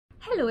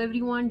Hello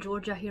everyone,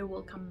 Georgia here.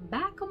 Welcome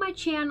back on my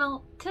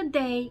channel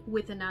today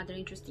with another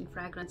interesting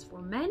fragrance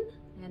for men,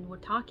 and we're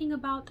talking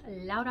about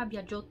Laura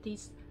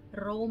Biagiotti's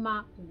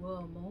Roma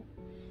Uomo.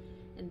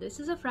 And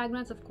this is a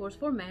fragrance, of course,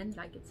 for men,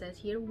 like it says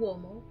here,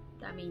 Uomo.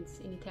 That means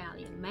in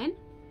Italian, men.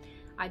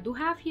 I do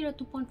have here a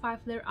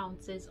 2.5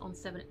 ounces on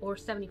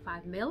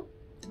 75 ml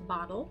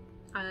bottle.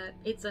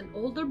 It's an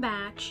older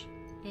batch,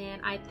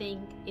 and I think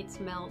it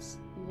smells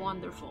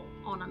wonderful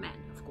on a man,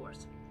 of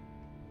course.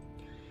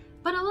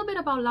 But a little bit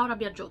about Laura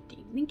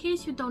Biagiotti. In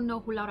case you don't know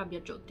who Laura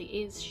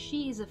Biagiotti is,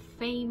 she is a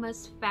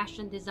famous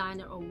fashion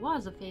designer, or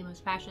was a famous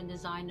fashion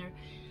designer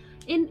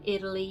in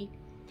Italy,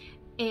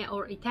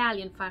 or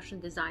Italian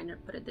fashion designer,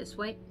 put it this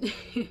way.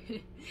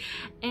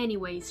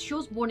 Anyways, she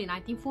was born in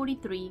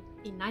 1943.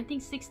 In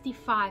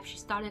 1965, she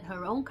started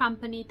her own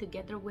company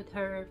together with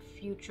her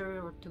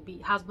future or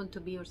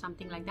husband-to-be or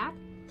something like that.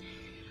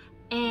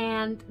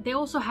 And they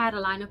also had a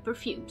line of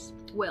perfumes.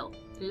 Well,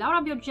 Laura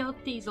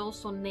Biagiotti is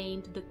also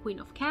named the Queen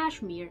of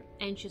Cashmere,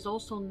 and she's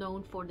also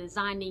known for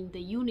designing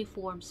the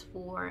uniforms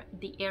for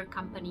the air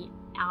company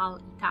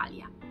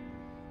Alitalia.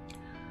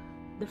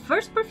 The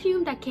first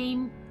perfume that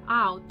came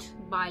out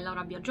by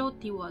Laura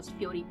Biagiotti was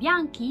Fiori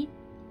Bianchi,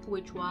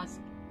 which was,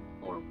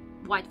 or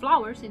white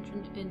flowers in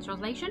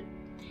translation,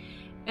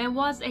 and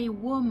was a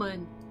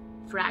woman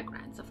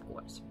fragrance, of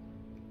course.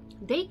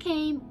 They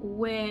came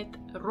with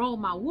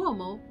Roma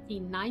Uomo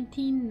in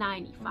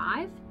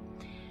 1995,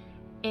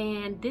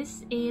 and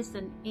this is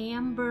an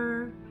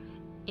amber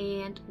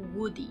and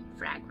woody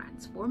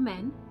fragrance for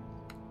men.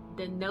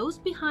 The nose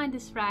behind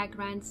this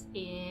fragrance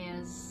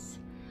is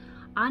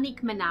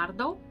Anic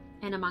Menardo,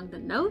 and among the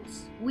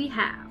notes we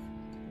have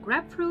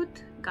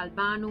grapefruit,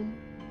 galbanum,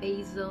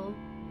 basil,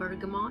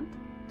 bergamot,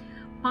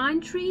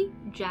 pine tree,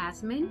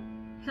 jasmine,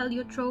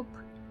 heliotrope,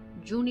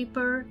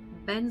 juniper,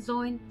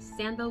 benzoin,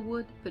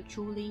 sandalwood,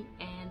 patchouli,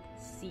 and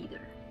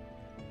cedar.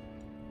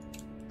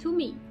 To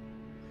me,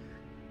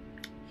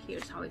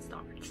 here's how it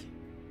starts.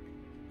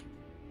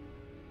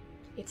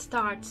 It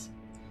starts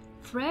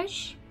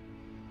fresh,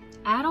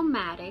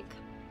 aromatic,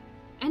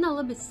 and a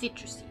little bit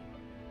citrusy.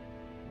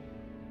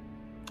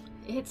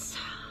 It's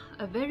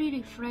a very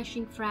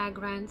refreshing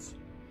fragrance,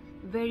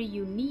 very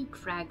unique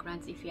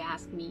fragrance if you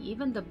ask me.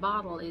 Even the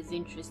bottle is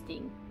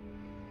interesting.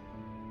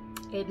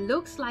 It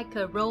looks like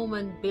a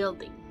Roman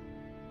building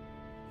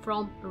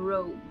from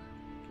Rome,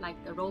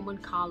 like the Roman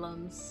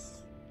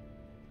columns.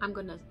 I'm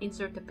gonna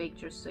insert the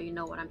pictures so you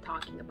know what I'm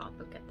talking about.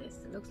 Look at this.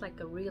 It looks like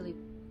a really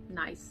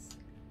nice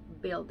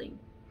building.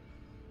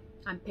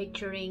 I'm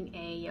picturing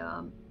a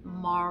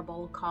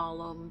marble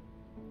column,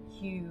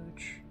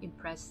 huge,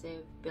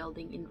 impressive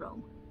building in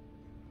Rome.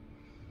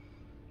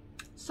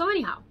 So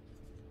anyhow,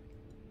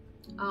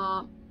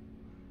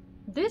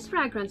 this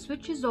fragrance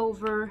switches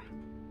over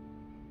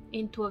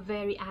into a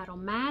very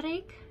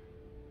aromatic,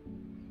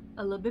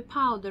 a little bit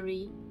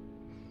powdery,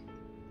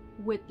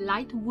 with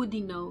light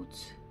woody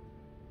notes.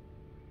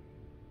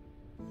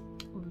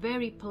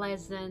 Very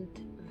pleasant,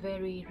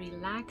 very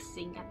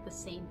relaxing at the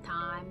same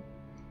time,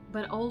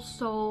 but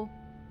also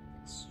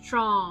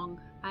strong.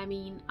 I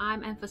mean,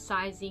 I'm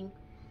emphasizing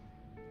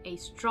a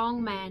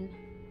strong man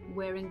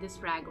wearing this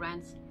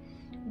fragrance,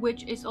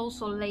 which is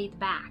also laid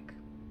back.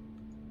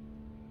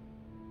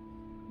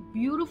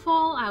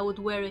 Beautiful. I would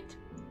wear it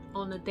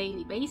on a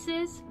daily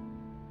basis.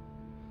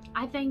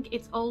 I think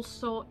it's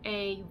also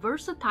a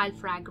versatile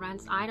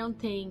fragrance. I don't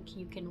think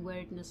you can wear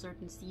it in a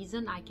certain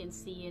season. I can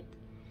see it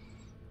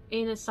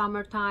in the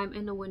summertime,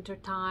 in the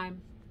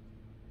wintertime.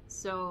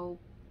 So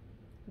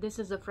this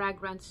is a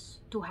fragrance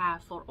to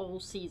have for all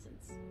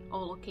seasons,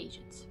 all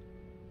occasions.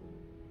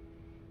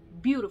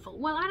 Beautiful.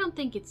 Well, I don't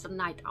think it's a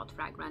night out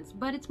fragrance,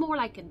 but it's more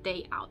like a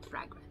day out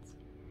fragrance.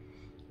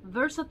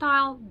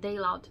 Versatile,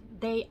 daylight,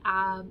 day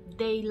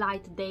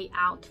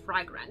out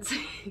fragrance.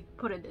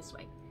 Put it this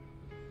way.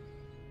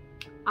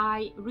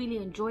 I really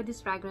enjoyed this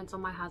fragrance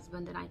on my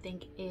husband, and I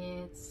think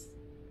it's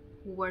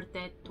worth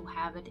it to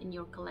have it in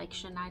your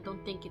collection. I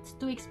don't think it's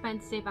too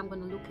expensive. I'm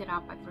gonna look it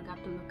up. I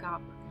forgot to look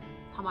up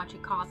how much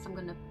it costs. I'm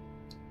gonna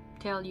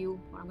tell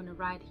you, or I'm gonna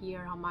write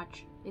here how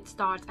much it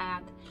starts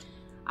at.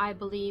 I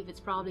believe it's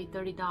probably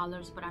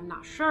 $30, but I'm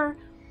not sure.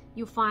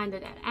 You find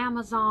it at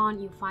Amazon,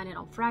 you find it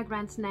on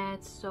Fragrance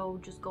Net, so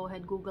just go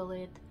ahead, Google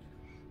it.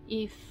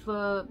 If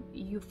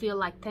you feel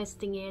like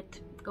testing it,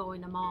 go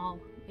in a mall,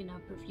 in a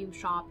perfume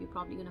shop, you're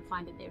probably gonna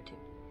find it there too.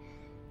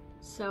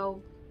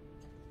 So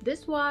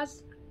this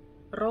was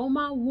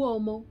Roma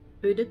Uomo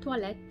e.d.t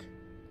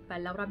by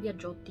Laura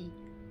Biagiotti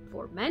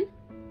for men.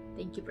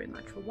 Thank you very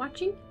much for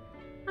watching.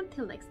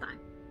 Until next time.